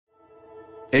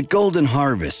At Golden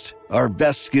Harvest, our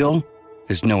best skill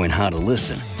is knowing how to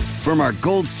listen. From our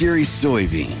Gold Series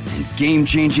soybean and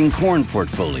game-changing corn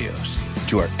portfolios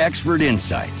to our expert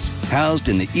insights housed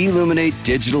in the Illuminate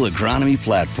digital agronomy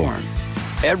platform,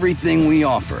 everything we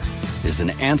offer is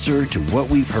an answer to what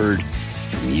we've heard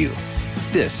from you.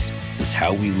 This is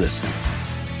how we listen.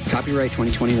 Copyright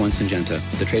 2021 Syngenta.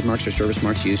 The trademarks or service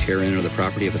marks used herein are the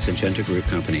property of a Syngenta Group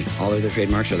company. All other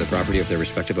trademarks are the property of their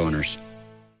respective owners.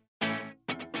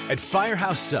 At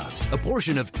Firehouse Subs, a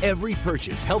portion of every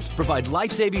purchase helps provide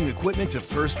life-saving equipment to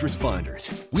first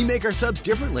responders. We make our subs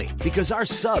differently because our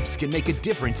subs can make a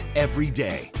difference every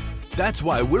day. That's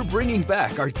why we're bringing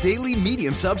back our daily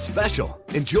medium sub special.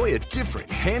 Enjoy a different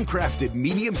handcrafted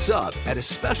medium sub at a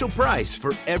special price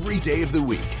for every day of the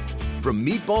week. From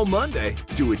Meatball Monday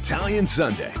to Italian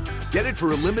Sunday. Get it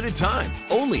for a limited time,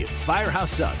 only at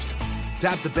Firehouse Subs.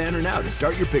 Tap the banner now to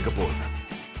start your pickup order.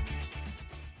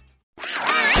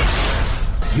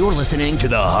 You're listening to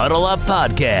the Huddle Up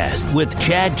Podcast with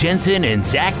Chad Jensen and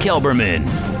Zach Kelberman.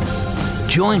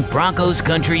 Join Broncos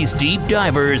Country's deep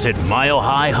divers at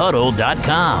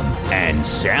milehighhuddle.com and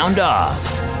sound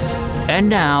off. And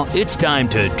now it's time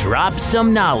to drop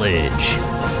some knowledge.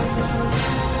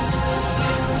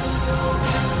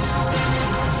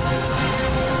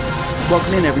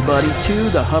 Welcome in, everybody, to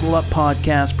the Huddle Up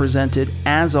Podcast, presented,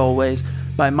 as always,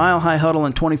 by Mile High Huddle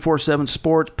and 24/7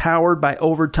 Sports, powered by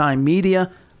Overtime Media.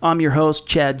 I'm your host,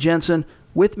 Chad Jensen.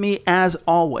 With me, as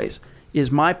always, is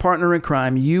my partner in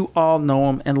crime. You all know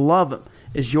him and love him.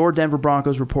 Is your Denver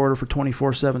Broncos reporter for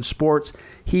 24/7 Sports.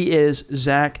 He is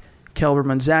Zach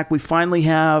Kelberman. Zach, we finally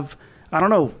have, I don't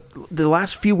know, the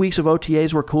last few weeks of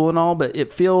OTAs were cool and all, but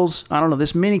it feels, I don't know,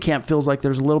 this minicamp feels like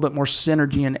there's a little bit more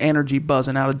synergy and energy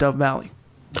buzzing out of Dove Valley.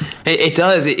 It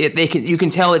does. You can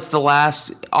tell it's the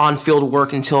last on-field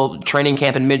work until training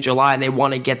camp in mid-July, and they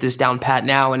want to get this down pat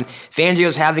now. And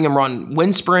Fangio's having him run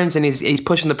wind sprints, and he's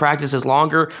pushing the practices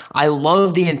longer. I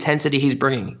love the intensity he's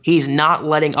bringing. He's not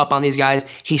letting up on these guys.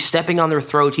 He's stepping on their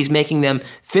throats. He's making them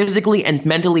physically and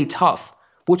mentally tough,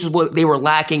 which is what they were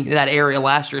lacking in that area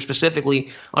last year, specifically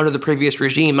under the previous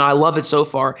regime. And I love it so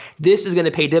far. This is going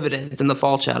to pay dividends in the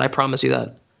fall, Chad. I promise you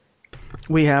that.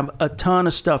 We have a ton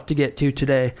of stuff to get to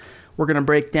today. We're going to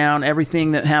break down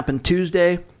everything that happened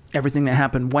Tuesday, everything that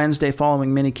happened Wednesday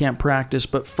following minicamp practice.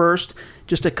 But first,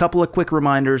 just a couple of quick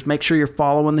reminders. Make sure you're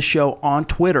following the show on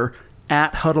Twitter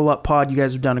at HuddleUpPod. You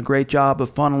guys have done a great job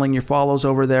of funneling your follows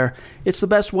over there. It's the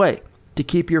best way to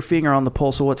keep your finger on the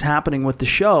pulse of what's happening with the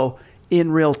show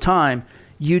in real time.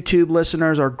 YouTube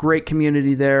listeners are a great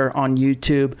community there on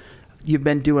YouTube. You've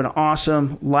been doing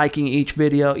awesome, liking each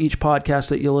video, each podcast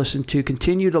that you listen to.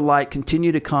 Continue to like,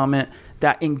 continue to comment.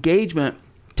 That engagement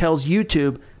tells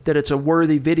YouTube that it's a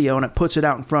worthy video, and it puts it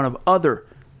out in front of other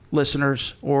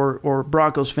listeners or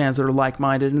Broncos fans that are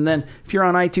like-minded. And then if you're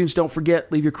on iTunes, don't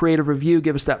forget, leave your creative review,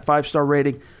 give us that 5-star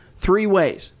rating. 3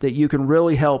 ways that you can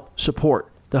really help support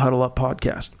the Huddle Up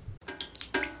Podcast.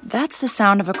 That's the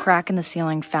sound of a crack in the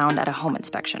ceiling found at a home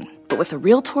inspection. But with a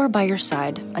Realtor by your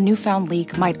side, a newfound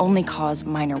leak might only cause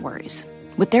minor worries.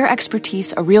 With their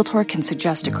expertise, a Realtor can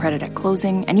suggest a credit at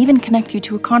closing and even connect you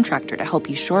to a contractor to help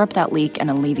you shore up that leak and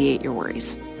alleviate your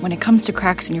worries. When it comes to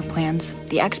cracks in your plans,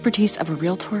 the expertise of a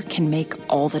Realtor can make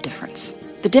all the difference.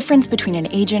 The difference between an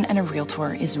agent and a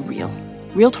Realtor is real.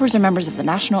 Realtors are members of the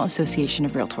National Association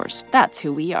of Realtors. That's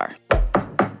who we are.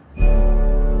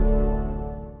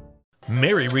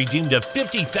 Mary redeemed a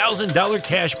 $50,000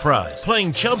 cash prize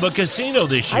playing Chumba Casino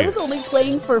this year. I was only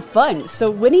playing for fun, so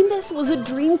winning this was a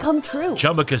dream come true.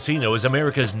 Chumba Casino is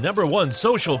America's #1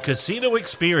 social casino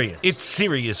experience. It's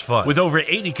serious fun. With over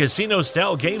 80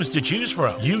 casino-style games to choose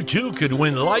from, you too could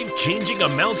win life-changing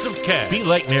amounts of cash. Be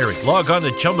like Mary. Log on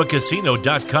to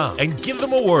ChumbaCasino.com and give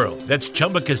them a whirl. That's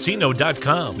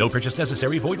ChumbaCasino.com. No purchase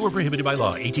necessary. Void where prohibited by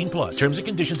law. 18+. Terms and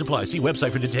conditions apply. See website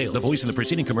for details. The voice in the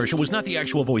preceding commercial was not the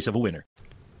actual voice of a winner.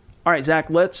 All right, Zach,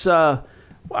 let's, I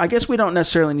guess we don't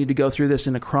necessarily need to go through this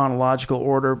in a chronological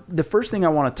order. The first thing I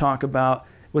want to talk about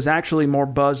was actually more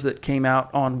buzz that came out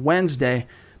on Wednesday,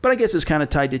 but I guess it's kind of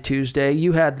tied to Tuesday.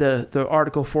 You had the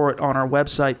article for it on our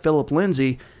website. Philip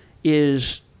Lindsay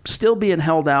is still being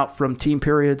held out from team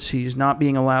periods. He's not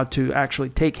being allowed to actually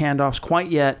take handoffs quite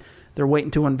yet. They're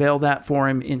waiting to unveil that for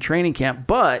him in training camp,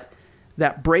 but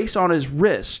that brace on his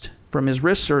wrist from his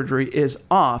wrist surgery is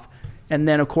off. And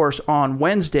then, of course, on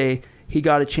Wednesday, he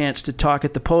got a chance to talk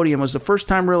at the podium. It was the first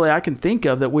time really I can think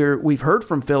of that we've heard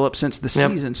from Philip since the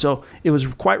season. So it was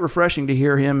quite refreshing to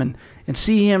hear him and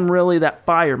see him really, that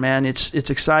fire, man. It's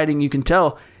exciting. You can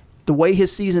tell the way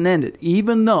his season ended,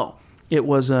 even though it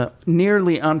was a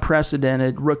nearly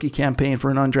unprecedented rookie campaign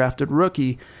for an undrafted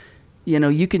rookie,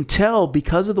 you can tell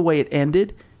because of the way it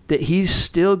ended that he's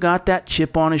still got that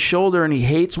chip on his shoulder, and he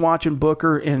hates watching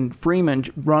Booker and Freeman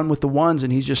run with the ones,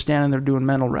 and he's just standing there doing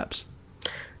mental reps.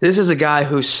 This is a guy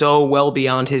who's so well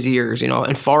beyond his years,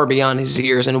 and far beyond his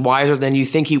years, and wiser than you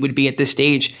think he would be at this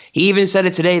stage. He even said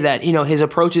it today that, his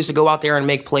approach is to go out there and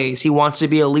make plays. He wants to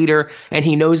be a leader, and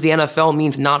he knows the NFL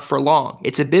means not for long.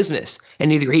 It's a business,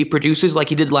 and either he produces like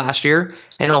he did last year,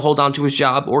 and he'll hold on to his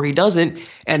job, or he doesn't,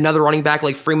 and another running back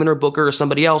like Freeman or Booker or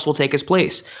somebody else will take his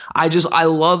place. I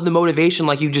love the motivation,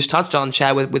 like you just touched on,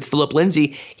 Chad, with Phillip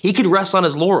Lindsay. He could rest on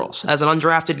his laurels as an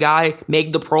undrafted guy,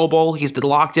 make the Pro Bowl. He's the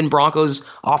locked-in Broncos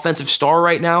offensive star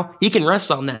right now. He can rest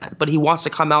on that, but he wants to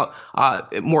come out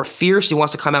more fierce. He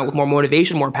wants to come out with more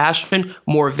motivation, more passion,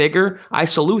 more vigor. I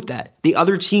salute that. His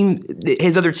other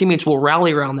teammates will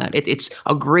rally around that. It's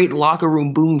a great locker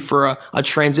room boon for a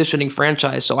transitioning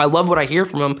franchise. So I love what I hear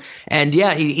from him. And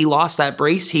yeah, he lost that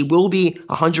brace. He will be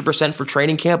 100% for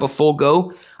training camp, a full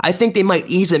go. I think they might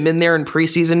ease him in there in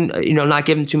preseason, not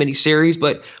give him too many series,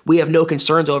 but we have no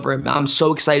concerns over him. I'm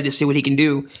so excited to see what he can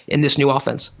do in this new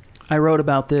offense. I wrote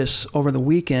about this over the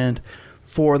weekend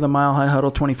for the Mile High Huddle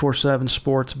 24/7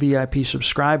 Sports VIP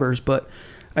subscribers, but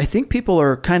I think people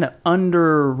are kind of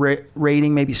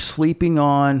underrating, maybe sleeping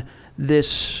on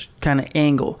this kind of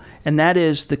angle, and that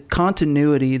is the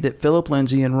continuity that Phillip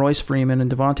Lindsay and Royce Freeman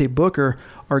and Devontae Booker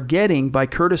are getting by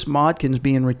Curtis Modkins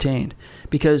being retained,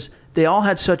 because they all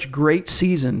had such great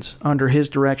seasons under his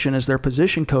direction as their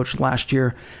position coach last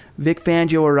year. Vic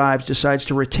Fangio arrives, decides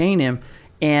to retain him,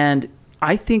 and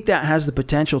I think that has the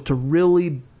potential to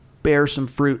really bear some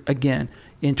fruit again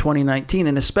in 2019,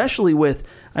 and especially with,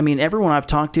 everyone I've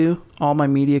talked to, all my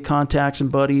media contacts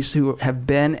and buddies who have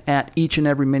been at each and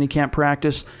every minicamp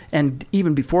practice, and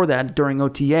even before that during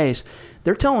OTAs,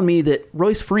 they're telling me that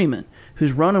Royce Freeman,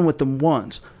 who's running with the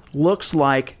ones, looks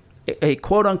like a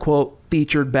quote-unquote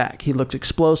featured back. He looks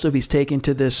explosive. He's taken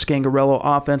to this Scangarello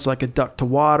offense like a duck to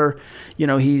water.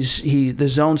 The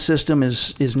zone system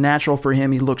is natural for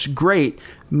him. He looks great.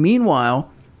 Meanwhile,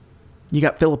 you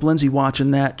got Phillip Lindsay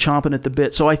watching that, chomping at the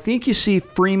bit. So I think you see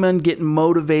Freeman getting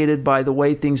motivated by the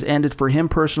way things ended for him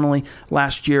personally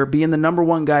last year, being the number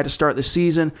one guy to start the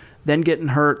season, then getting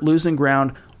hurt, losing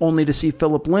ground, only to see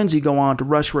Phillip Lindsay go on to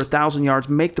rush for 1,000 yards,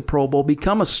 make the Pro Bowl,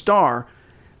 become a star.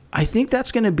 I think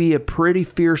that's going to be a pretty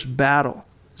fierce battle,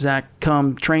 Zach,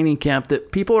 come training camp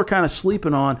that people are kind of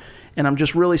sleeping on, and I'm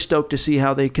just really stoked to see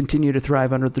how they continue to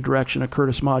thrive under the direction of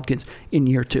Curtis Modkins in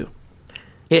year 2.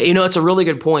 Yeah, it's a really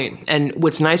good point. And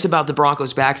what's nice about the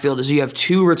Broncos backfield is you have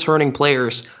two returning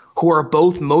players who are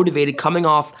both motivated coming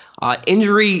off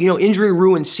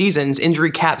injury-ruined seasons,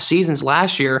 injury-capped seasons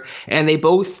last year, and they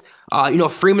both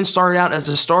Freeman started out as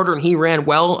a starter and he ran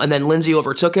well, and then Lindsay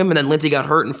overtook him, and then Lindsay got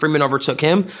hurt and Freeman overtook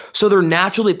him. So they're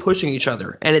naturally pushing each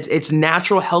other, and it's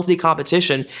natural, healthy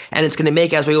competition, and it's going to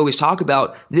make, as we always talk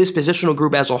about, this positional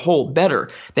group as a whole better.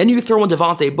 Then you throw in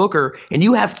Devontae Booker, and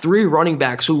you have three running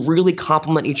backs who really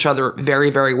complement each other very,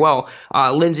 very well.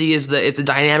 Lindsay is the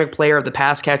dynamic player, the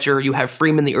pass catcher. You have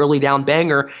Freeman, the early down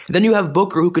banger. And then you have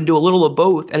Booker, who can do a little of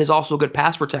both and is also a good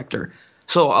pass protector.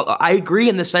 So I agree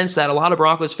in the sense that a lot of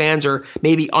Broncos fans are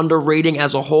maybe underrating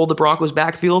as a whole the Broncos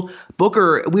backfield.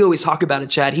 Booker, we always talk about it,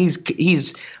 Chad.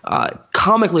 He's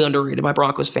comically underrated by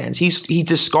Broncos fans. He's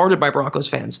discarded by Broncos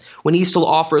fans when he still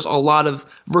offers a lot of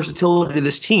versatility to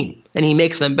this team, and he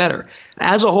makes them better.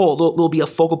 As a whole, they'll be a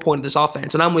focal point of this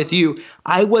offense. And I'm with you.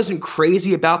 I wasn't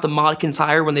crazy about the Modkins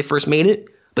hire when they first made it,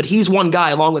 but he's one guy,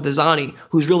 along with Azani,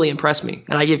 who's really impressed me.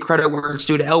 And I give credit where it's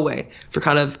due to Elway for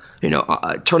kind of,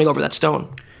 turning over that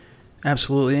stone.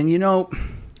 Absolutely. And,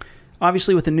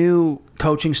 obviously with the new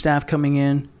coaching staff coming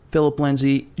in, Phillip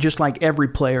Lindsay, just like every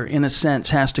player, in a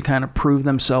sense, has to kind of prove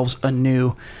themselves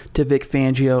anew to Vic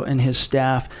Fangio and his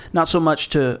staff. Not so much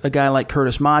to a guy like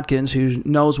Curtis Modkins, who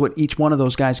knows what each one of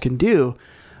those guys can do,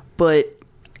 but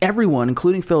everyone,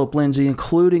 including Phillip Lindsay,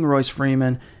 including Royce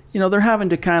Freeman, they're having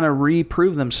to kind of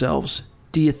reprove themselves.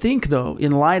 Do you think, though,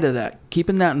 in light of that,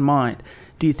 keeping that in mind,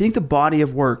 do you think the body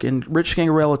of work, and Rich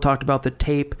Scangarello talked about the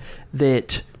tape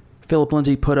that Phillip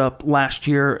Lindsay put up last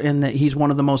year and that he's one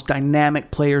of the most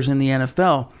dynamic players in the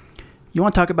NFL. You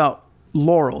want to talk about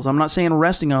laurels. I'm not saying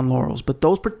resting on laurels, but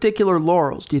those particular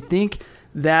laurels, do you think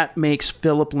that makes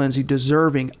Phillip Lindsay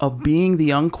deserving of being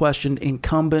the unquestioned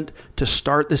incumbent to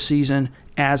start the season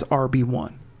as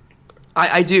RB1?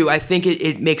 I do. I think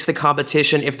it makes the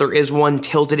competition, if there is one,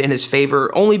 tilted in his favor,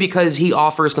 only because he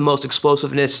offers the most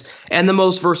explosiveness and the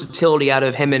most versatility out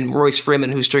of him and Royce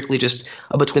Freeman, who's strictly just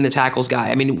a between the tackles guy.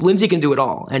 I mean, Lindsey can do it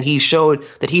all, and he showed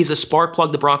that he's a spark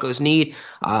plug the Broncos need.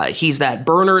 He's that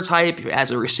burner type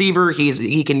as a receiver.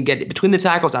 He can get between the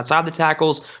tackles, outside the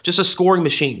tackles, just a scoring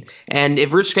machine. And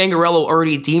if Rich Scangarello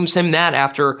already deems him that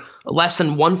after less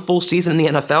than one full season in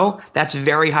the NFL, that's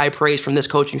very high praise from this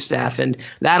coaching staff. And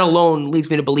that alone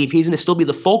leads me to believe he's going to still be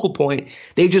the focal point.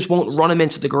 They just won't run him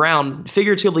into the ground,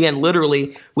 figuratively and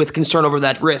literally, with concern over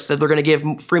that wrist, that they're going to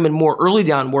give Freeman more early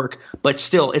down work, but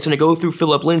still, it's going to go through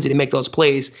Philip Lindsay to make those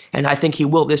plays. And I think he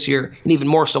will this year, and even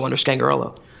more so under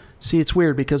Scangarello. See, it's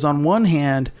weird because on one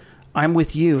hand, I'm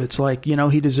with you. It's like,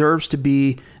 he deserves to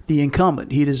be the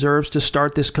incumbent. He deserves to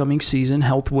start this coming season,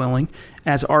 health willing,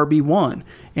 as RB1.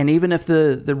 And even if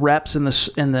the reps and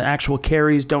the actual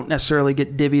carries don't necessarily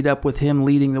get divvied up with him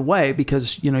leading the way,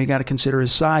 because you got to consider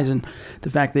his size and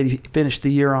the fact that he finished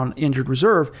the year on injured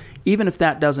reserve, even if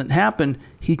that doesn't happen,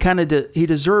 he he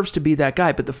deserves to be that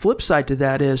guy. But the flip side to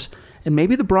that is, and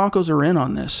maybe the Broncos are in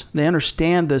on this, they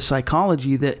understand the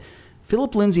psychology that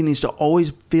Philip Lindsay needs to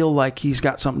always feel like he's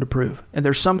got something to prove. And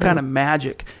there's some kind of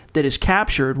magic that is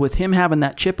captured with him having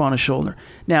that chip on his shoulder.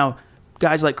 Now,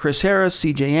 guys like Chris Harris,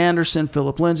 C.J. Anderson,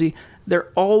 Philip Lindsay, they're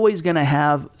always going to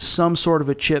have some sort of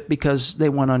a chip because they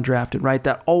went undrafted, right?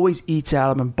 That always eats at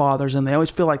them and bothers them. They always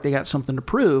feel like they got something to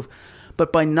prove.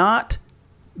 But by not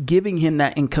giving him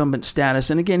that incumbent status,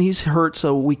 and again, he's hurt,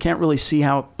 so we can't really see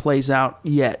how it plays out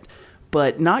yet.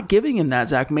 But not giving him that,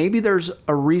 Zach, maybe there's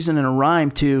a reason and a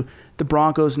rhyme to the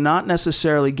Broncos not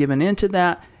necessarily giving into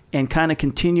that and kind of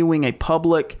continuing a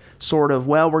public sort of,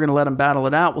 well, we're going to let him battle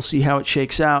it out. We'll see how it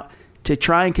shakes out, to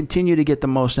try and continue to get the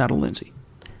most out of Lindsay.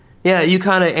 Yeah, you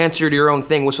kind of answered your own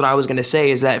thing, which what I was going to say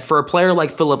is that for a player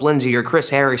like Philip Lindsay or Chris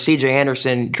Harris, C.J.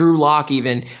 Anderson, Drew Lock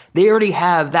even, they already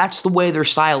have, that's the way their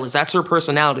style is. That's their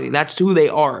personality. That's who they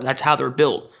are. That's how they're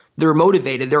built. They're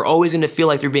motivated. They're always going to feel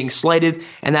like they're being slighted,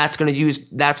 and that's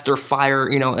their fire,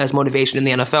 as motivation in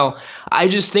the NFL. I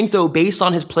just think, though, based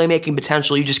on his playmaking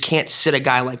potential, you just can't sit a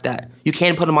guy like that. You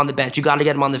can't put him on the bench. You got to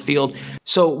get him on the field.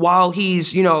 So while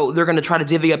he's, they're going to try to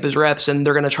divvy up his reps and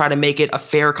they're going to try to make it a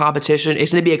fair competition,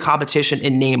 it's going to be a competition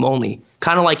in name only.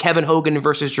 Kind of like Kevin Hogan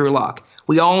versus Drew Lock.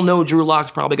 We all know Drew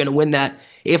Lock's probably going to win that,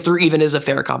 if there even is a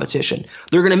fair competition.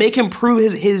 They're going to make him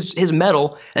prove his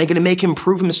mettle, and they're going to make him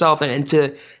prove himself and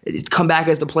to come back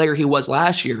as the player he was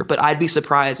last year. But I'd be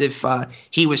surprised if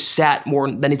he was sat more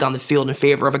than he's on the field in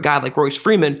favor of a guy like Royce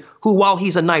Freeman, who, while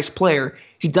he's a nice player,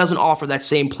 he doesn't offer that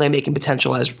same playmaking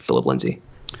potential as Philip Lindsay.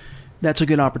 That's a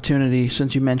good opportunity,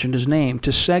 since you mentioned his name,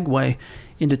 to segue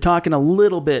into talking a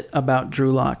little bit about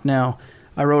Drew Lock. Now,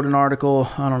 I wrote an article,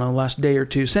 last day or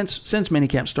two, since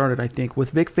minicamp started, I think,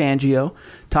 with Vic Fangio,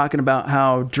 talking about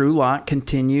how Drew Lock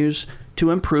continues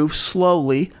to improve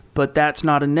slowly, but that's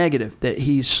not a negative, that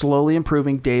he's slowly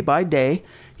improving day by day.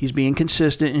 He's being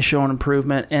consistent and showing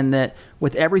improvement, and that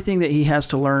with everything that he has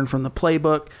to learn from the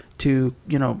playbook to,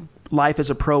 life as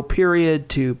a pro period,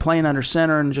 to playing under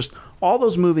center, and just all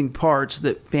those moving parts,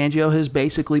 that Fangio has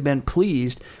basically been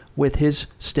pleased with his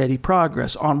steady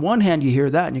progress. On one hand, you hear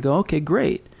that and you go, okay,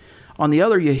 great. On the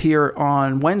other, you hear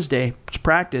on Wednesday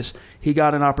practice, he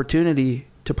got an opportunity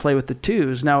to play with the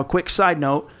twos. Now, a quick side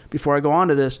note before I go on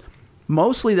to this,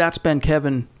 mostly that's been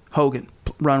Kevin Hogan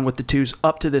run with the twos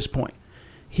up to this point.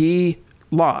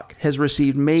 Lock has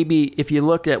received, maybe, if you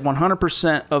look at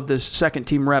 100% of the second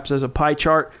team reps as a pie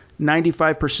chart,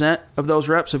 95% of those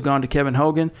reps have gone to Kevin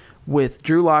Hogan, with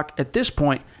Drew Lock at this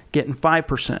point getting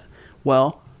 5%.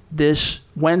 Well, this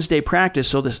Wednesday practice,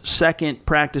 so the second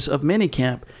practice of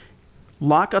minicamp,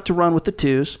 Lock got to run with the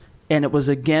twos, and it was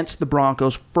against the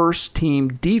Broncos'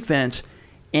 first-team defense.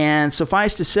 And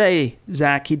suffice to say,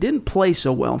 Zach, he didn't play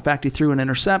so well. In fact, he threw an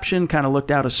interception, kind of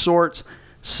looked out of sorts.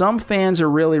 Some fans are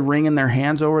really wringing their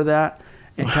hands over that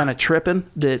and kind of tripping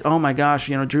that, oh my gosh,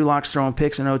 Drew Lock's throwing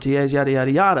picks and OTAs, yada,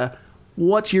 yada, yada.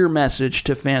 What's your message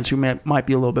to fans who might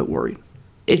be a little bit worried?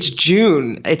 It's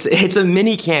June. It's a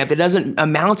mini camp. It doesn't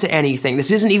amount to anything.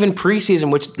 This isn't even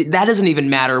preseason, which that doesn't even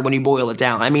matter when you boil it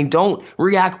down. I mean, don't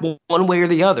react one way or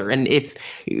the other. And if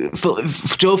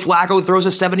Joe Flacco throws a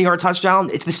 70-yard touchdown,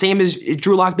 it's the same as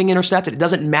Drew Lock being intercepted. It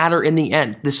doesn't matter in the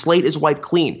end. The slate is wiped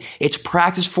clean. It's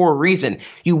practice for a reason.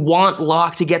 You want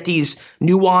Lock to get these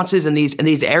nuances and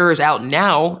these errors out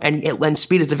now and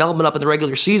speed his development up in the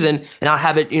regular season and not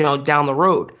have it, down the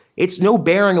road. It's no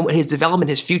bearing on his development,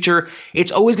 his future.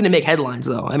 It's always going to make headlines,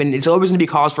 though. I mean, it's always going to be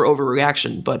cause for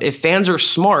overreaction. But if fans are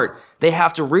smart, they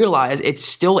have to realize it's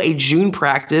still a June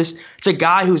practice. It's a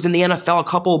guy who's in the NFL a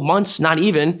couple months, not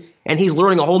even, and he's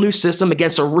learning a whole new system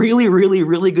against a really, really,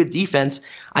 really good defense.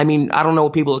 I mean, I don't know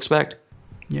what people expect.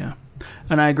 Yeah,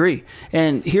 and I agree.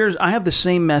 And I have the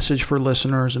same message for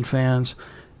listeners and fans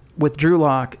with Drew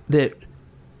Lock that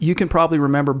you can probably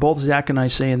remember both Zach and I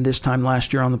saying this time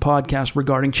last year on the podcast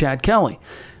regarding Chad Kelly.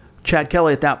 Chad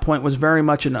Kelly at that point was very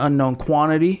much an unknown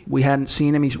quantity. We hadn't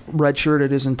seen him. He's redshirted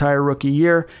his entire rookie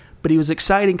year. But he was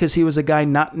exciting because he was a guy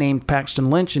not named Paxton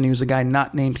Lynch, and he was a guy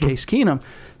not named Case Keenum.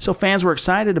 So fans were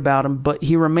excited about him, but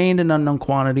he remained an unknown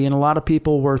quantity, and a lot of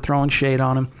people were throwing shade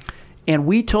on him. And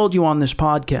we told you on this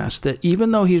podcast that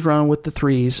even though he's running with the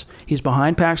threes, he's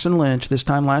behind Paxton Lynch this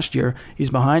time last year, he's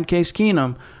behind Case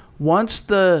Keenum, once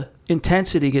the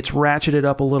intensity gets ratcheted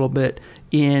up a little bit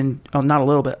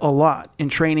a lot in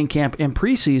training camp and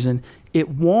preseason, it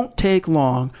won't take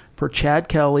long for Chad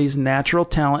Kelly's natural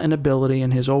talent and ability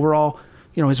and his overall,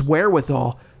 his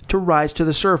wherewithal to rise to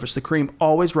the surface. The cream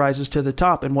always rises to the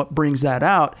top, and what brings that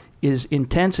out is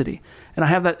intensity.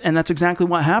 And that's exactly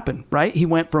what happened, right? He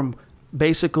went from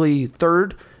basically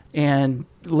third and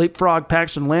leapfrog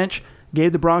Paxton Lynch,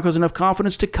 gave the Broncos enough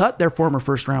confidence to cut their former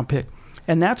first-round pick.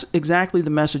 And that's exactly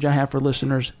the message I have for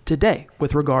listeners today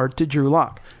with regard to Drew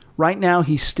Lock. Right now,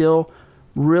 he's still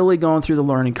really going through the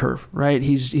learning curve, right?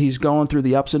 He's going through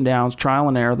the ups and downs, trial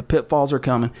and error. The pitfalls are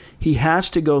coming. He has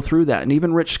to go through that. And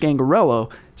even Rich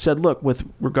Scangarello said, look, with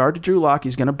regard to Drew Lock,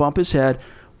 he's going to bump his head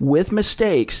with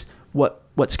mistakes. What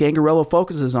Scangarello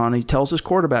focuses on, he tells his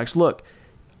quarterbacks, look,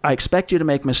 I expect you to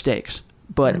make mistakes,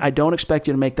 but I don't expect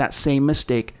you to make that same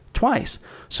mistake twice.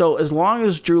 So as long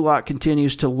as Drew Lock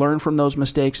continues to learn from those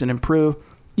mistakes and improve,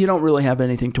 you don't really have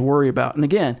anything to worry about. And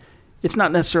again, it's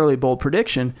not necessarily a bold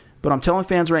prediction, but I'm telling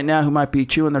fans right now who might be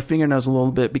chewing their fingernails a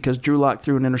little bit because Drew Lock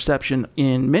threw an interception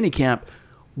in minicamp,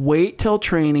 wait till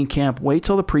training camp, wait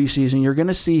till the preseason. You're going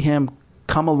to see him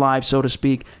come alive, so to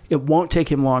speak. It won't take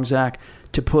him long, Zach,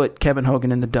 to put Kevin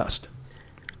Hogan in the dust.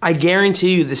 I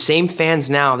guarantee you the same fans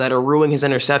now that are ruining his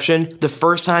interception, the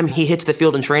first time he hits the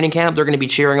field in training camp, they're going to be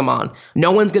cheering him on.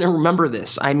 No one's going to remember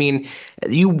this. I mean,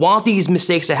 you want these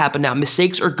mistakes to happen now.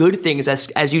 Mistakes are good things,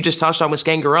 as you just touched on with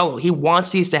Scangarello. He wants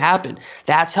these to happen.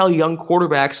 That's how young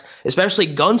quarterbacks, especially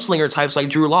gunslinger types like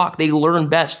Drew Lock, they learn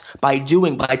best by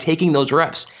taking those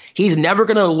reps. He's never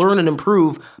going to learn and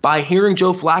improve by hearing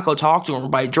Joe Flacco talk to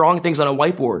him, by drawing things on a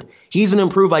whiteboard. He's going to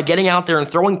improve by getting out there and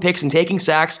throwing picks and taking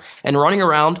sacks and running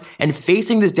around and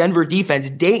facing this Denver defense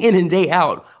day in and day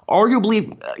out.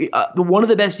 Arguably one of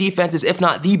the best defenses, if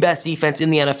not the best defense in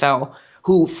the NFL,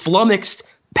 who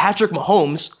flummoxed Patrick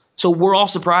Mahomes. So we're all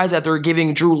surprised that they're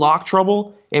giving Drew Lock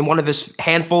trouble in one of his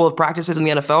handful of practices in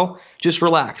the NFL. Just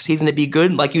relax. He's going to be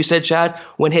good. Like you said, Chad,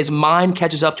 when his mind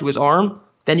catches up to his arm,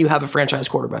 then you have a franchise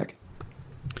quarterback.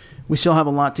 We still have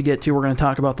a lot to get to. We're going to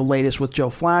talk about the latest with Joe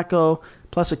Flacco,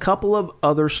 plus a couple of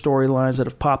other storylines that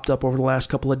have popped up over the last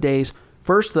couple of days.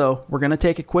 First, though, we're going to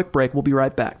take a quick break. We'll be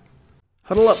right back.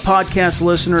 Huddle Up podcast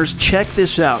listeners, check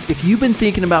this out. If you've been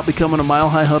thinking about becoming a Mile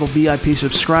High Huddle VIP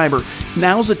subscriber,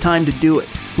 now's the time to do it.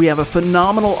 We have a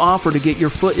phenomenal offer to get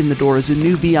your foot in the door as a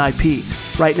new VIP.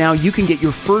 Right now, you can get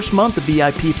your first month of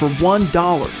VIP for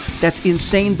 $1. That's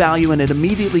insane value, and it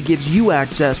immediately gives you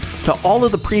access to all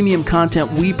of the premium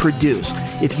content we produce.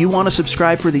 If you want to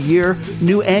subscribe for the year,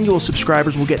 new annual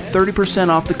subscribers will get 30%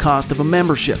 off the cost of a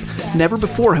membership. Never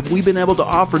before have we been able to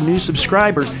offer new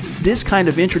subscribers this kind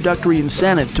of introductory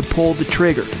incentive to pull the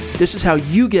trigger. This is how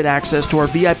you get access to our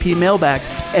VIP mailbags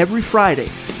every Friday.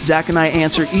 Zach and I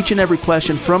answer each and every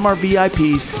question from our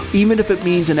VIPs, even if it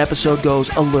means an episode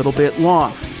goes a little bit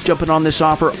long. Jumping on this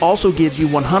offer also gives you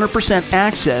 100%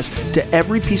 access to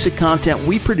every piece of content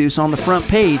we produce on the front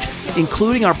page,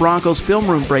 including our Broncos film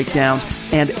room breakdowns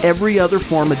and every other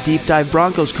form of deep dive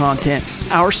Broncos content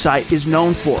our site is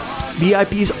known for.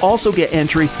 VIPs also get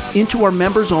entry into our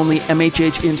members-only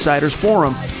MHH Insiders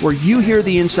Forum, where you hear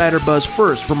the insider buzz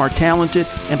first from our talented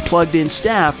and plugged-in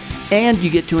staff, and you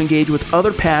get to engage with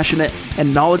other passionate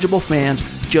and knowledgeable fans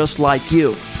just like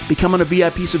you. Becoming a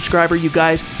VIP subscriber, you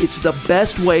guys, it's the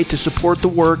best way to support the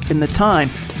work and the time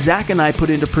Zach and I put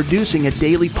into producing a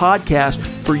daily podcast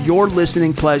for your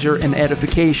listening pleasure and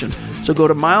edification. So go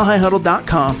to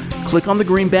milehighhuddle.com, click on the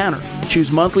green banner,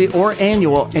 choose monthly or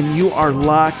annual, and you are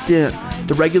locked in.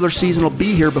 The regular season will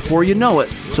be here before you know it,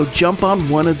 so jump on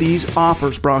one of these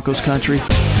offers, Broncos country.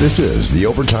 This is the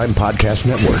Overtime Podcast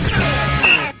Network.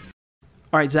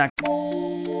 All right, Zach.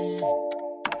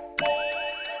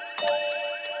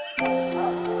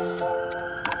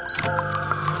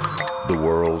 The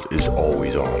world is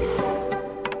always on,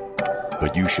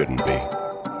 but you shouldn't be.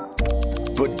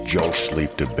 Put junk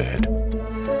sleep to bed.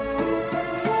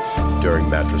 During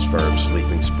Mattress Firm's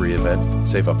Sleeping Spree event,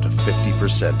 save up to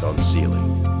 50% on Sealy,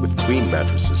 with queen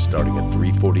mattresses starting at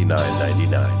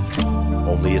 $349.99.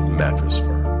 Only at Mattress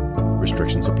Firm.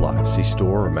 Restrictions apply. See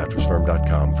store or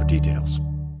mattressfirm.com for details.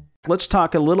 Let's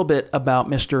talk a little bit about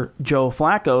Mr. Joe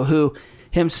Flacco, who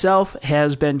himself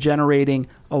has been generating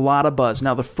a lot of buzz.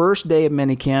 Now, the first day of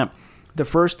minicamp, the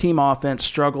first-team offense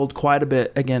struggled quite a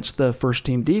bit against the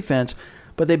first-team defense,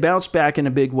 but they bounced back in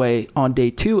a big way on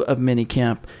day 2 of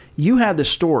minicamp. You had the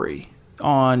story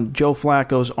on Joe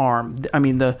Flacco's arm. I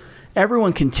mean,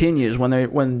 everyone continues when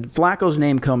Flacco's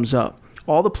name comes up.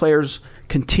 All the players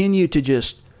continue to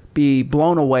just be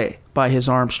blown away by his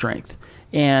arm strength.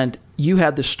 And you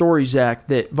had the story, Zach,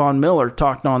 that Von Miller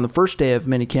talked on the first day of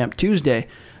minicamp Tuesday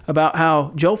about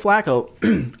how Joe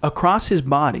Flacco, across his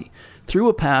body, threw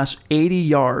a pass 80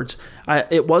 yards.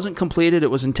 It wasn't completed. It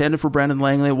was intended for Brendan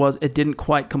Langley. It didn't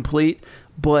quite complete,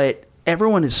 but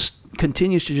everyone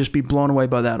continues to just be blown away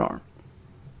by that arm.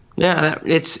 Yeah,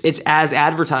 it's as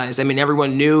advertised. I mean,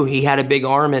 everyone knew he had a big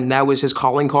arm, and that was his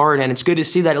calling card. And it's good to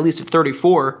see that at least at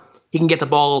 34, he can get the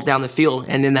ball down the field.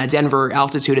 And in that Denver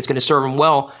altitude, it's going to serve him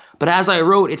well. But as I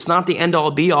wrote, it's not the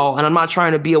end-all, be-all. And I'm not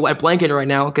trying to be a wet blanket right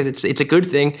now because it's a good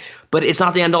thing. But it's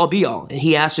not the end-all, be-all.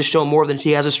 He has to show more than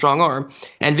he has a strong arm.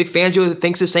 And Vic Fangio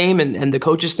thinks the same, and the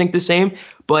coaches think the same.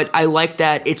 But I like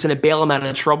that it's going to bail him out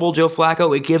of trouble, Joe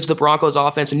Flacco. It gives the Broncos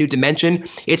offense a new dimension.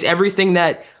 It's everything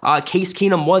that Case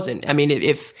Keenum wasn't. I mean,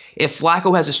 if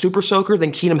Flacco has a super soaker,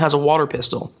 then Keenum has a water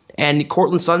pistol. And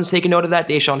Cortland Sutton's taking note of that.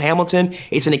 Deshaun Hamilton.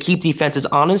 It's going to keep defenses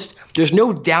honest. There's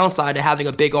no downside to having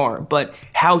a big arm, but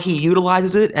how he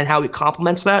utilizes it and how he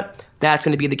complements that, that's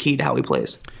going to be the key to how he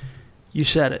plays. You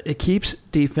said it. It keeps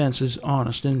defenses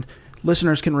honest. And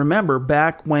listeners can remember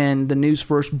back when the news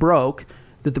first broke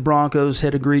that the Broncos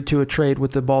had agreed to a trade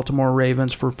with the Baltimore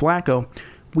Ravens for Flacco,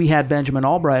 we had Benjamin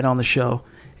Albright on the show,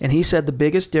 and he said the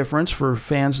biggest difference for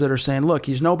fans that are saying, look,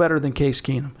 he's no better than Case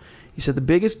Keenum. He said the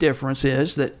biggest difference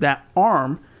is that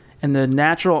arm and the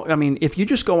natural, I mean, if you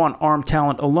just go on arm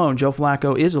talent alone, Joe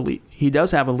Flacco is elite. He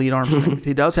does have elite arm strength.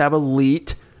 He does have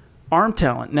elite arm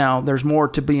talent. Now, there's more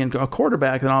to being a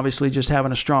quarterback than obviously just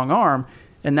having a strong arm,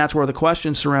 and that's where the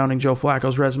questions surrounding Joe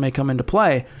Flacco's resume come into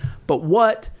play. But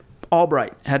what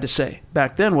Albright had to say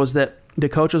back then was that the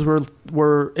coaches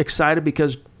were excited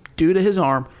because due to his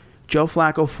arm, Joe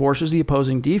Flacco forces the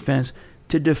opposing defense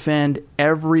to defend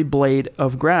every blade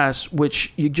of grass,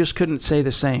 which you just couldn't say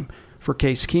the same for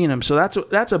Case Keenum. So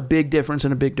that's a big difference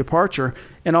and a big departure.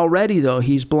 And already, though,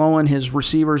 he's blowing his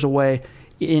receivers away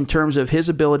in terms of his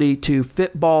ability to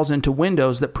fit balls into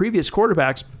windows that previous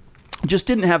quarterbacks just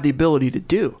didn't have the ability to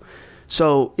do.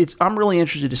 So I'm really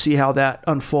interested to see how that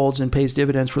unfolds and pays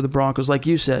dividends for the Broncos. Like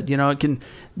you said,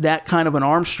 that kind of an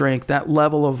arm strength, that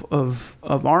level of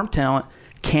arm talent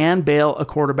can bail a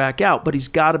quarterback out, but he's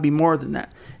got to be more than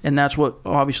that. And that's what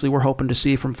obviously we're hoping to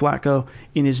see from Flacco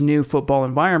in his new football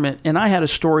environment. And I had a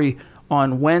story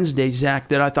on Wednesday, Zach,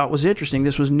 that I thought was interesting.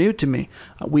 This was new to me.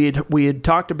 We had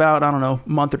talked about, I don't know, a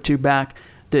month or two back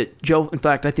that Joe, in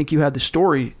fact, I think you had the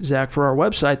story, Zach, for our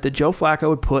website, that Joe Flacco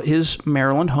would put his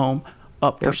Maryland home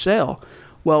up for sale.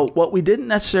 Well, what we didn't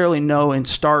necessarily know in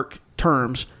stark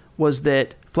terms was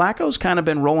that Flacco's kind of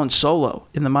been rolling solo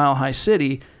in the Mile High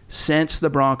City since the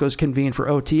Broncos convened for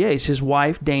OTAs. His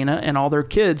wife, Dana, and all their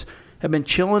kids have been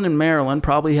chilling in Maryland,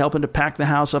 probably helping to pack the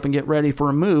house up and get ready for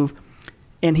a move.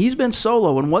 And he's been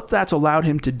solo, and what that's allowed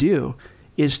him to do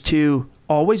is to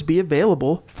always be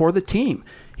available for the team.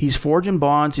 He's forging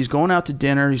bonds. He's going out to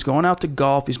dinner. He's going out to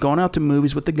golf. He's going out to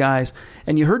movies with the guys.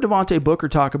 And you heard Devontae Booker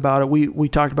talk about it. We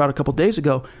talked about it a couple days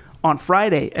ago on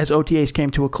Friday as OTAs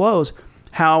came to a close,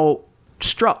 how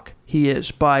struck he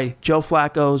is by Joe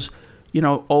Flacco's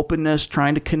openness,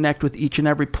 trying to connect with each and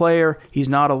every player. He's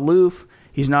not aloof.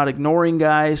 He's not ignoring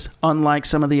guys, unlike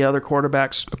some of the other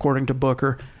quarterbacks, according to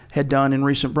Booker, had done in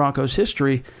recent Broncos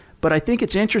history. But I think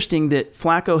it's interesting that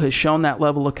Flacco has shown that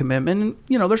level of commitment.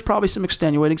 And, there's probably some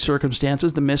extenuating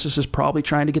circumstances. The missus is probably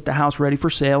trying to get the house ready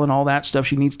for sale and all that stuff.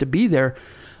 She needs to be there.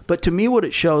 But to me, what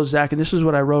it shows, Zach, and this is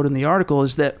what I wrote in the article,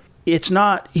 is that he's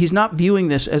not viewing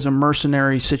this as a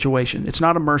mercenary situation. It's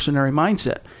not a mercenary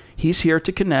mindset. He's here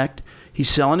to connect. He's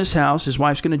selling his house. His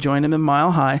wife's going to join him in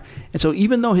Mile High. And so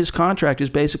even though his contract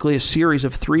is basically a series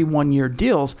of 3 one-year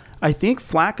deals, I think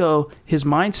Flacco, his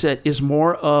mindset is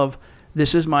more of,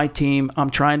 this is my team. I'm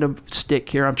trying to stick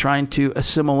here. I'm trying to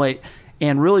assimilate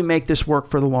and really make this work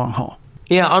for the long haul.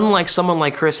 Yeah, unlike someone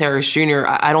like Chris Harris Jr.,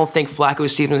 I don't think Flacco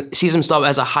sees himself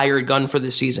as a hired gun for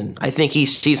this season. I think he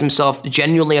sees himself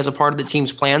genuinely as a part of the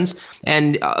team's plans,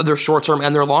 and their short-term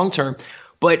and their long-term.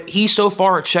 But he so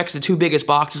far checks the two biggest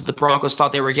boxes the Broncos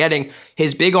thought they were getting,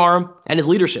 his big arm and his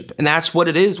leadership. And that's what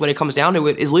it is when it comes down to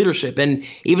it, is leadership. And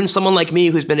even someone like me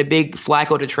who's been a big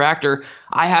Flacco detractor,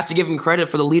 I have to give him credit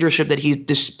for the leadership that he's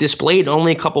displayed in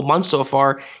only a couple months so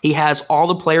far. He has all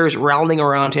the players rallying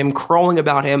around him, crowing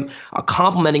about him,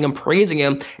 complimenting him, praising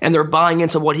him, and they're buying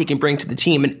into what he can bring to the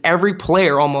team. And every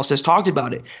player almost has talked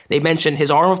about it. They mentioned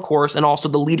his arm, of course, and also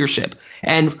the leadership.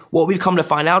 And what we've come to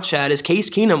find out, Chad, is Case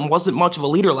Keenum wasn't much of a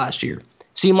leader last year.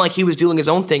 Seemed like he was doing his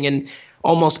own thing and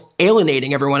almost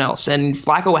alienating everyone else. And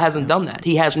Flacco hasn't done that.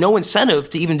 He has no incentive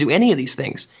to even do any of these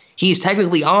things. He's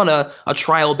technically on a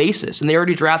trial basis, and they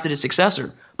already drafted his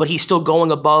successor, but he's still going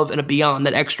above and beyond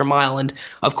that extra mile. And,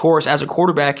 of course, as a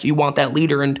quarterback, you want that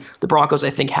leader, and the Broncos,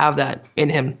 I think, have that in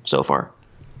him so far.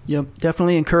 Yep,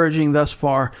 definitely encouraging thus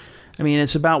far. I mean,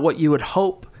 it's about what you would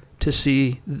hope to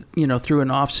see, through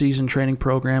an off-season training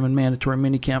program and mandatory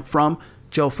minicamp from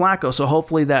Joe Flacco. So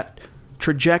hopefully that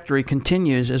trajectory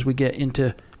continues as we get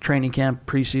into training camp,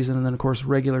 preseason, and then, of course,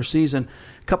 regular season.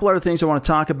 A couple other things I want to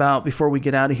talk about before we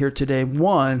get out of here today.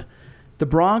 One, the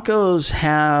Broncos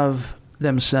have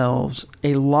themselves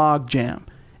a logjam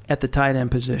at the tight end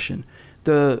position.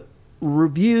 The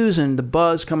reviews and the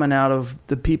buzz coming out of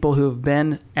the people who have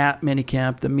been at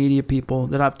minicamp, the media people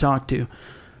that I've talked to,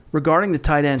 regarding the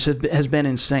tight ends has been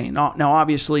insane. Now,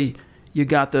 obviously, you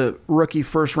got the rookie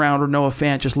first-rounder Noah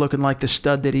Fant just looking like the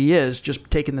stud that he is, just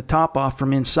taking the top off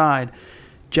from inside.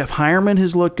 Jeff Heuerman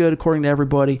has looked good, according to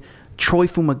everybody. Troy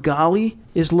Fumagalli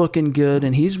is looking good,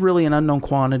 and he's really an unknown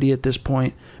quantity at this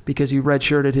point because he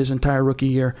redshirted his entire rookie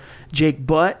year. Jake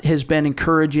Butt has been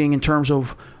encouraging in terms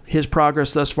of his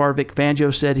progress thus far. Vic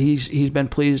Fangio said he's been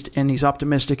pleased and he's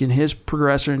optimistic in his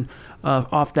progression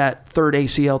off that third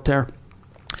ACL tear.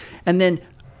 And then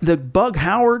the Bug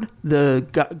Howard, the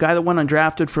guy that went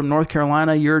undrafted from North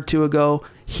Carolina a year or two ago,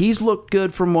 he's looked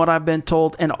good from what I've been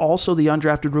told, and also the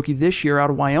undrafted rookie this year out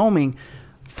of Wyoming,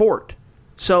 Fort.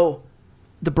 So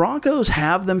the Broncos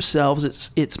have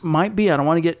themselves, it might be, I don't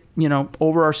want to get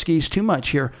over our skis too much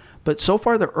here, but so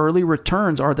far the early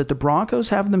returns are that the Broncos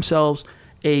have themselves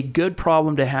a good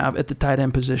problem to have at the tight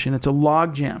end position. It's a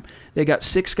logjam. They got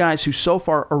 6 guys who so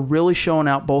far are really showing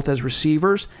out both as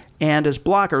receivers and as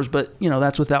blockers, but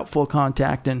that's without full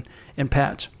contact and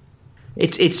pads.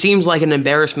 It seems like an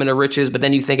embarrassment of riches, but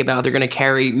then you think about they're going to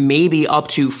carry maybe up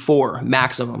to 4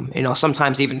 maximum,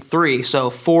 sometimes even 3. So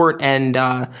Fort and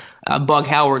Bug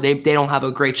Howard, they don't have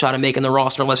a great shot at making the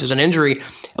roster unless there's an injury.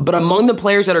 But among the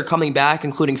players that are coming back,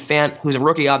 including Fant, who's a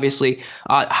rookie, obviously,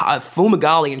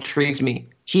 Fumagalli intrigues me.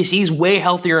 He's way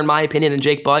healthier, in my opinion, than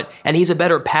Jake Butt, and he's a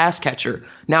better pass catcher.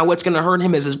 Now, what's going to hurt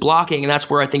him is his blocking, and that's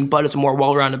where I think Butt is a more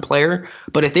well-rounded player.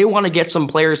 But if they want to get some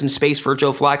players in space for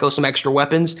Joe Flacco, some extra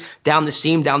weapons down the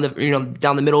seam, down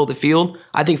the middle of the field,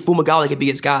 I think Fumagalli could be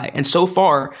his guy. And so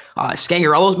far,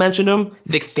 Scangarello's mentioned him.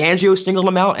 Vic Fangio singled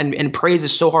him out, and praise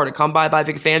is so hard to come by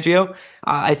Vic Fangio.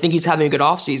 I think he's having a good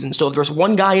offseason. So if there's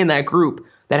one guy in that group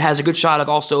that has a good shot of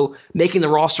also making the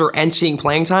roster and seeing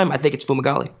playing time, I think it's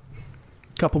Fumagalli.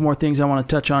 Couple more things I want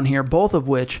to touch on here, both of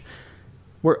which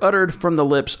were uttered from the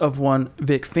lips of one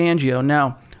Vic Fangio.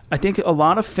 Now, I think a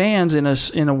lot of fans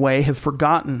in a way have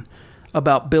forgotten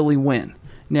about Billy Wynn.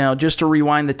 Now, just to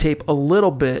rewind the tape a little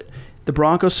bit, the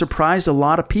Broncos surprised a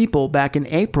lot of people back in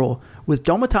April with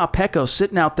Domata Peko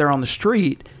sitting out there on the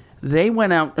street. They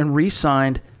went out and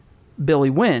re-signed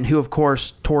Billy Wynn, who, of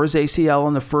course, tore his ACL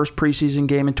in the first preseason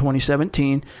game in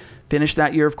 2017, finished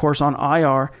that year, of course, on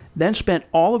IR, then spent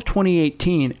all of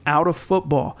 2018 out of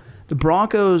football. The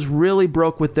Broncos really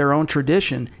broke with their own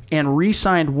tradition and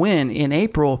re-signed Wynn in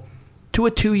April to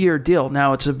a 2-year deal.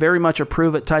 Now, it's very much a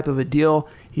prove-it type of a deal.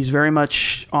 He's very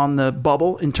much on the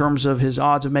bubble in terms of his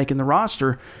odds of making the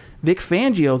roster. Vic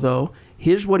Fangio, though,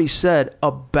 here's what he said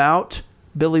about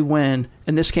Billy Wynn,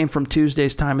 and this came from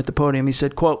Tuesday's time at the podium. He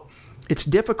said, quote, "It's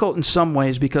difficult in some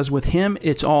ways because with him,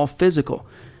 it's all physical.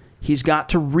 He's got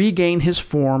to regain his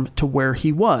form to where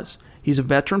he was. He's a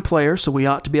veteran player, so we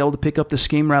ought to be able to pick up the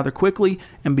scheme rather quickly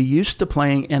and be used to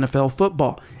playing NFL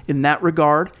football. In that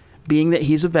regard, being that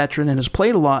he's a veteran and has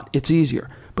played a lot, it's easier.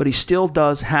 But he still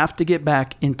does have to get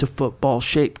back into football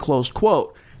shape," close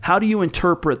quote. How do you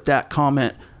interpret that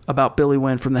comment about Billy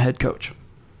Wynn from the head coach?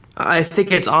 I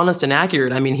think it's honest and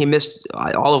accurate. I mean, he missed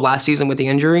all of last season with the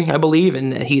injury, I believe,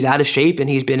 and he's out of shape, and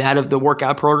he's been out of the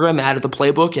workout program, out of the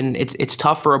playbook, and it's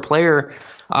tough for a player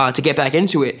to get back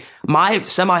into it. My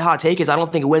semi-hot take is I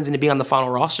don't think Wynn's going to be on the final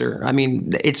roster. I mean,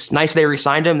 it's nice they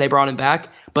re-signed him, they brought him back,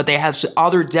 but they have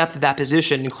other depth at that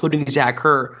position, including Zach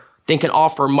Kerr, think can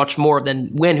offer much more than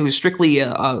Wynn, who's strictly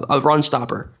a run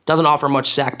stopper. Doesn't offer much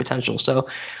sack potential. So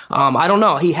I don't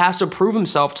know. He has to prove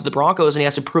himself to the Broncos, and he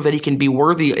has to prove that he can be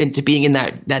worthy into being in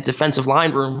that defensive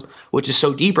line room, which is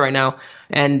so deep right now.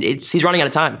 And he's running out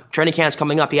of time. Training camp's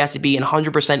coming up. He has to be in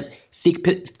 100%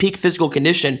 peak physical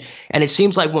condition. And it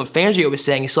seems like what Fangio was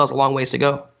saying, he still has a long ways to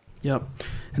go. Yep.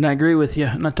 And I agree with you.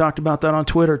 And I talked about that on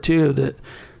Twitter too, that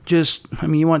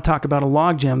you want to talk about a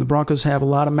logjam. The Broncos have a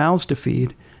lot of mouths to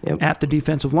feed at the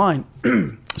defensive line.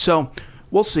 So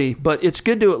we'll see. But it's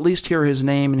good to at least hear his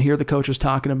name and hear the coaches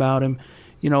talking about him.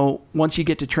 Once you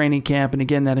get to training camp, and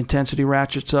again, that intensity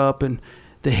ratchets up and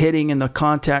the hitting and the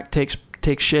contact takes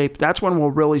shape, that's when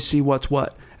we'll really see what's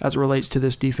what as it relates to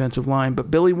this defensive line. But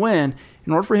Billy Wynn,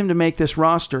 in order for him to make this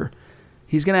roster,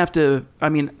 he's going to have to,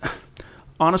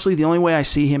 honestly, the only way I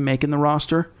see him making the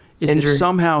roster is if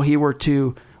somehow he were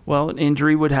to, an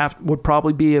injury would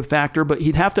probably be a factor, but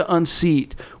he'd have to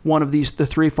unseat one of the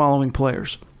three following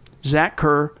players: Zach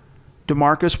Kerr,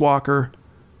 DeMarcus Walker.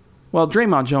 Well,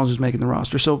 Draymond Jones is making the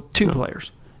roster, so two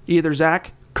players, either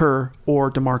Zach Kerr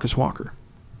or DeMarcus Walker.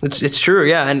 It's true,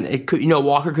 yeah, and it could,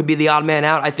 Walker could be the odd man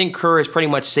out. I think Kerr is pretty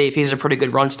much safe. He's a pretty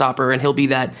good run stopper, and he'll be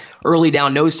that early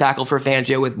down nose tackle for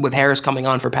Fangio with Harris coming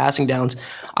on for passing downs.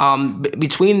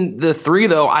 Between the three,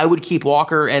 though, I would keep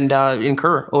Walker and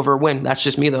Kerr over Wynn. That's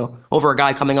just me, though, over a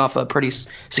guy coming off a pretty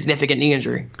significant knee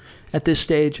injury. At this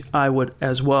stage, I would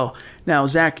as well. Now,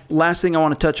 Zach, last thing I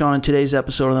want to touch on in today's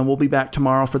episode, and then we'll be back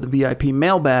tomorrow for the VIP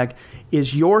mailbag,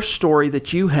 is your story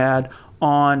that you had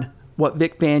on what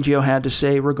Vic Fangio had to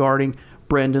say regarding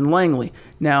Brendan Langley.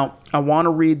 Now, I want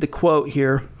to read the quote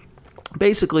here.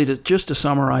 Basically, just to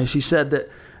summarize, he said that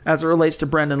as it relates to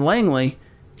Brendan Langley,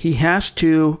 he has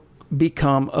to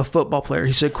become a football player.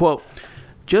 He said, quote,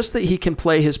 just that he can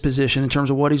play his position in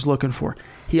terms of what he's looking for.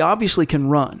 He obviously can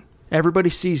run. Everybody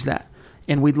sees that.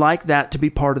 And we'd like that to be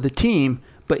part of the team,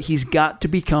 but he's got to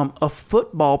become a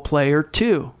football player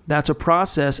too. That's a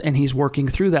process, and he's working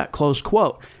through that, close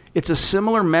quote. It's a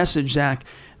similar message, Zach,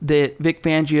 that Vic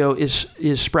Fangio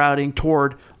is sprouting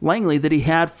toward Langley that he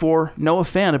had for Noah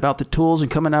Fant about the tools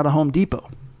and coming out of Home Depot.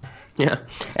 Yeah,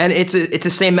 and it's the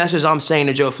same message I'm saying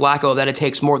to Joe Flacco, that it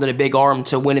takes more than a big arm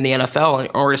to win in the NFL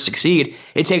or to succeed.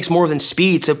 It takes more than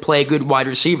speed to play a good wide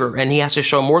receiver, and he has to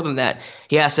show more than that.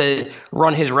 He has to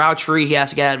run his route tree. He has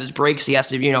to get out of his breaks. He has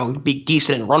to, be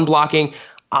decent in run blocking.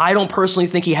 I don't personally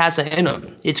think he has it in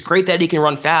him. It's great that he can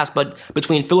run fast, but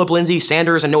between Phillip Lindsay,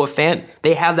 Sanders, and Noah Fant,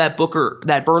 they have that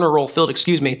burner role filled,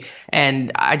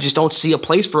 and I just don't see a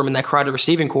place for him in that crowded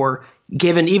receiving core,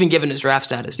 given his draft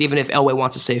status, even if Elway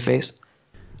wants to save face.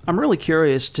 I'm really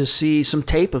curious to see some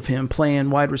tape of him playing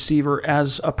wide receiver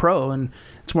as a pro, and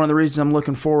it's one of the reasons I'm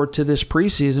looking forward to this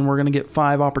preseason. We're going to get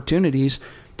 5 opportunities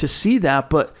to see that,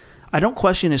 but I don't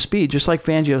question his speed. Just like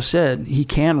Fangio said, he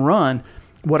can run.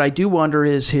 What I do wonder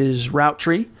is his route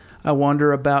tree. I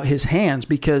wonder about his hands,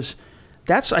 because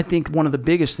that's, I think, one of the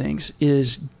biggest things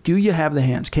is, do you have the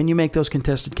hands? Can you make those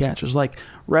contested catches? Like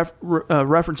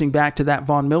referencing back to that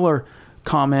Von Miller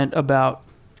comment about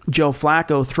Joe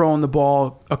Flacco throwing the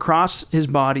ball across his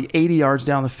body 80 yards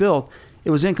down the field. It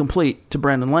was incomplete to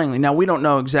Brendan Langley. Now, we don't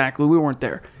know exactly. We weren't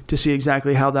there to see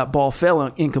exactly how that ball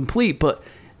fell incomplete, but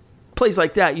plays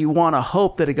like that, you want to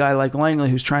hope that a guy like Langley,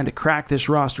 who's trying to crack this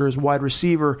roster as wide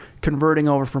receiver, converting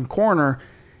over from corner,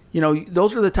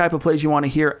 those are the type of plays you want to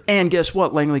hear. And guess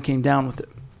what? Langley came down with it.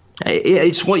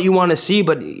 It's what you want to see,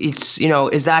 but it's,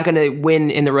 is that going to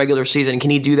win in the regular season? Can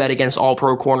he do that against all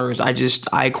pro corners?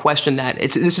 I question that.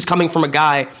 This is coming from a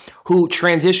guy who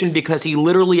transitioned because he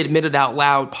literally admitted out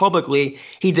loud publicly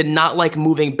he did not like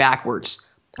moving backwards.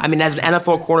 As an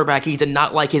NFL quarterback, he did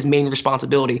not like his main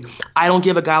responsibility. I don't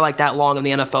give a guy like that long in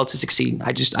the NFL to succeed.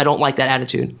 I don't like that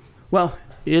attitude. Well,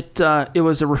 it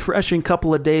was a refreshing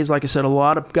couple of days. Like I said, a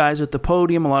lot of guys at the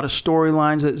podium, a lot of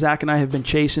storylines that Zach and I have been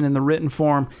chasing in the written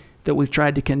form that we've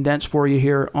tried to condense for you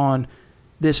here on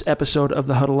this episode of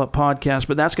the Huddle Up Podcast.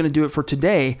 But that's going to do it for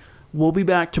today. We'll be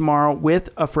back tomorrow with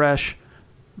a fresh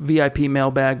VIP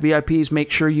mailbag. VIPs, make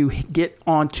sure you get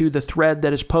onto the thread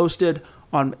that is posted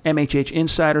on MHH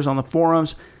Insiders on the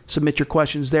forums. Submit your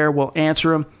questions there. We'll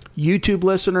answer them. YouTube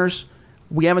listeners,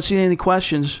 we haven't seen any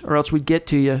questions, or else we'd get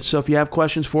to you. So if you have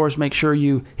questions for us, make sure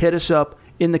you hit us up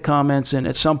in the comments, and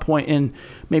at some point in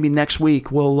maybe next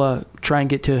week, we'll try and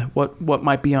get to what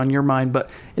might be on your mind. But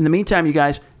in the meantime, you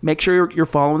guys, make sure you're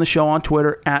following the show on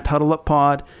Twitter at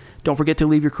HuddleUpPod. Don't forget to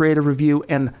leave your creative review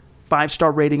and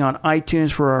 5-star rating on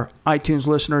iTunes for our iTunes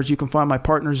listeners. You can find my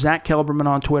partner, Zach Kelberman,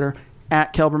 on Twitter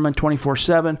at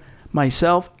Kelberman247,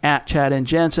 myself at Chad N.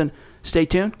 Jensen. Stay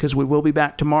tuned, because we will be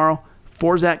back tomorrow.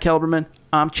 For Zach Kelberman,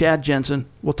 I'm Chad Jensen.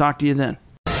 We'll talk to you then.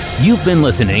 You've been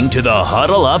listening to the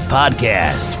Huddle Up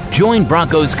Podcast. Join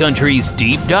Broncos Country's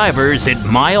deep divers at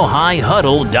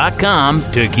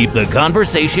milehighhuddle.com to keep the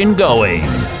conversation going.